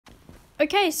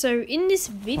Okay, so in this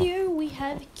video we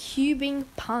have cubing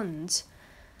puns.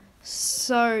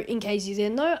 So in case you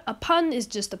didn't know, a pun is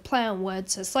just a play on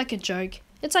words, so it's like a joke.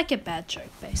 It's like a bad joke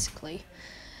basically.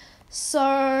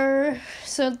 So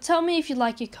tell me if you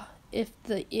like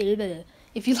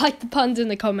if you like the puns in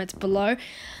the comments below.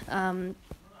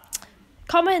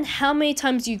 Comment how many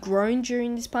times you groaned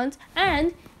during these puns,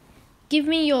 and give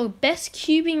me your best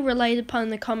cubing related pun in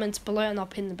the comments below, and I'll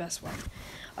pin the best one.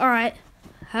 Alright,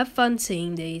 have fun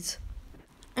seeing these.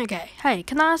 Okay, hey,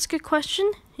 can I ask a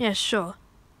question? Yeah, sure.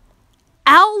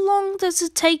 How long does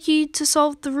it take you to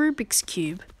solve the Rubik's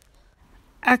Cube?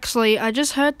 Actually, I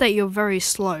just heard that you're very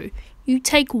slow. You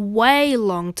take way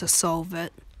long to solve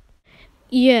it.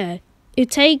 Yeah,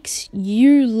 it takes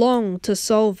you long to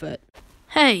solve it.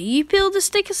 Hey, you peeled the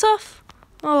stickers off?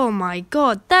 Oh my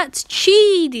god, that's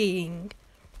cheating!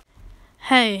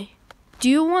 Hey, do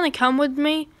you want to come with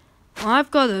me? I've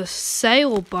got a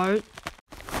sailboat.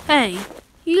 Hey,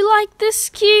 you like this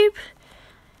cube?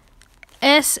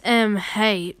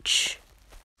 SMH.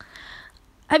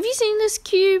 Have you seen this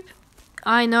cube?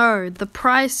 I know, the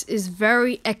price is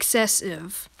very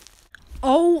excessive.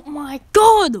 Oh my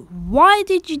god, why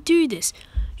did you do this?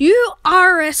 You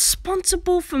are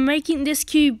responsible for making this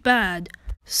cube bad.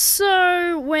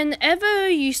 So, whenever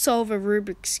you solve a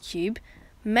Rubik's Cube,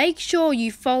 make sure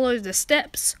you follow the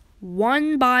steps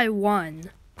one by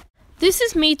one. This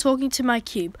is me talking to my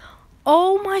cube.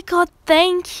 Oh my god,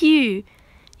 thank you.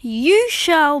 You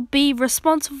shall be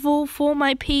responsible for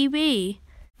my PB.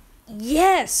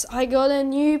 Yes, I got a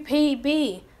new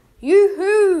PB.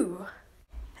 Yoo-hoo!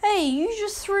 Hey, you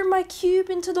just threw my cube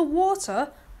into the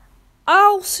water.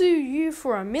 I'll sue you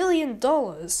for $1 million.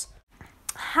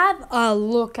 Have a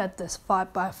look at this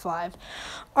 5x5.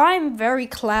 I'm very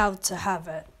proud to have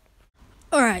it.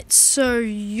 Alright, so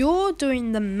you're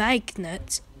doing the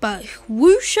magnets, but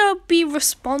who shall be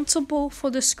responsible for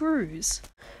the screws?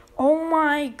 Oh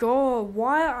my god,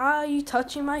 why are you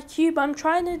touching my cube? I'm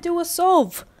trying to do a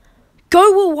solve.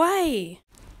 Go away!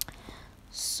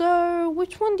 So,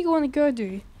 which one do you want to go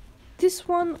to? This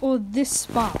one or this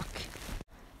spark?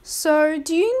 So,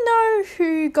 do you know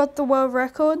who got the world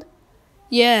record?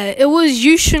 Yeah, it was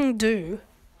Yu Sheng Du.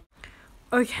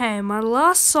 Okay, my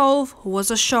last solve was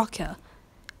a shocker.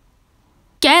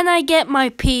 Can I get my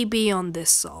PB on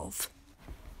this solve?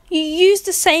 You used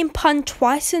the same pun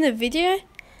twice in a video?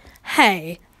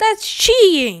 Hey, that's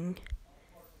cheating!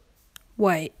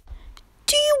 Wait,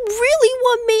 do you really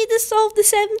want me to solve the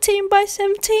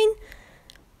 17x17?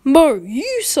 Mo,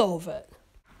 you solve it.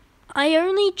 I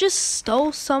only just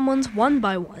stole someone's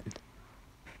 1x1.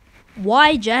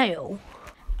 Why jail?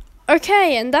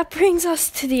 Okay, and that brings us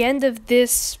to the end of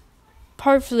this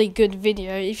hopefully good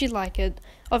video. If you like it,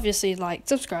 obviously like,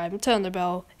 subscribe, turn the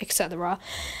bell, etc.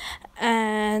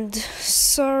 And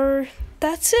so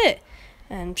that's it.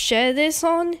 And share this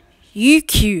on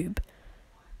YouTube.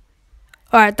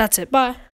 Alright, that's it. Bye.